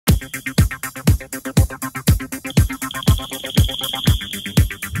Bang,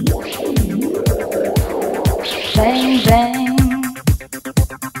 bang.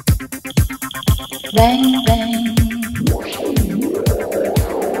 Bang, bang.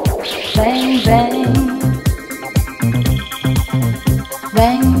 Bang, bang.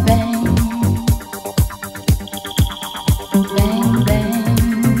 Bang, bang. Bang, bang.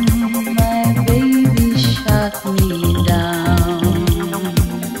 My baby shot me down.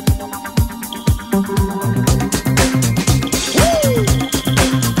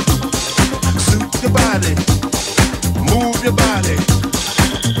 Suit your body, move your body,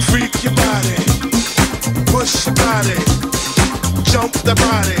 freak your body, push your body, jump the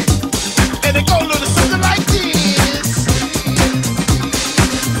body, and it go a little something like this.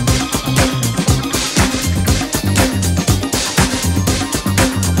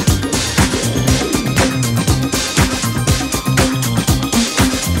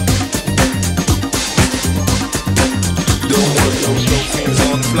 Don't want those dope fiends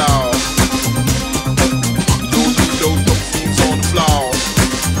on the floor. Don't need those dope fiends on the floor.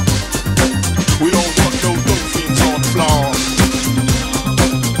 We don't want those dope fiends on the floor.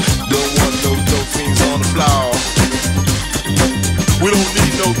 Don't want those dope fiends on the floor. We don't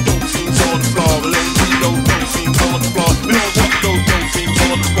need no dope fiends on the floor. We don't need no dope fiends on the floor. We don't want those dope fiends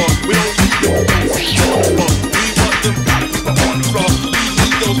on the floor. We don't need no dope fiends on the floor. We want them body people on the floor. We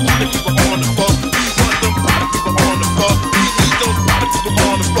need those body people on the floor. We want them body people on the floor. We need those body people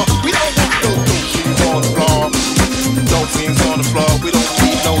on the floor. We don't want those dope fiends on the floor. Dope fiends on the floor. We don't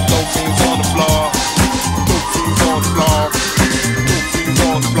need no dope fiends on the floor. Dope fiends on the floor. Dope fiends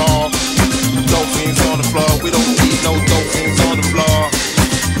on the floor. Dope fiends on the floor. We don't need no dope fiends on the floor.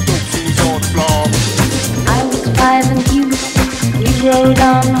 Dope fiends on the floor. I was 5 and he was 6. We rode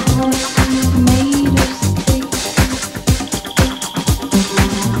on a horse made of sticks.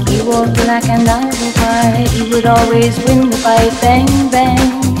 He wore black and I wore white. He would always win the fight. Bang,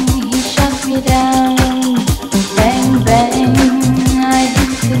 bang, he shot me down. Bang, bang, I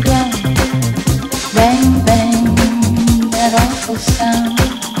hit the ground. Bang, bang, that awful sound.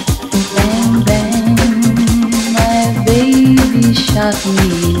 Bang, bang, my baby shot me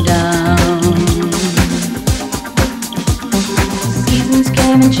down. Seasons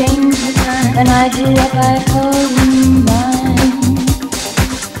came and changed the time. When I grew up I called him mine.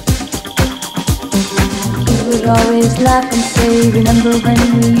 He would always laugh and say, remember when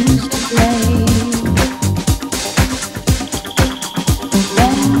we used to play.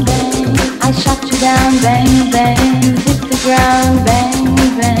 Bang, bang, I shot you down. Bang, bang, you hit the ground. Bang,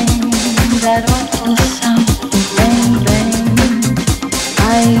 bang, that awful sound. Bang, bang, I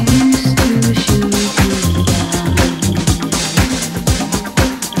used to shoot you down.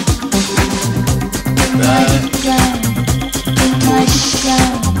 Night fly, night fly,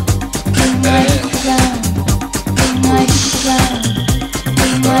 night fly, night fly,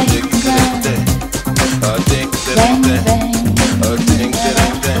 night fly. Bang, bang,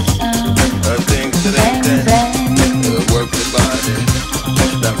 Work the body,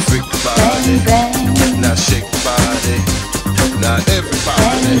 now freak the body, now shake the body, now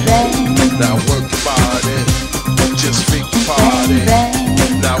everybody, now work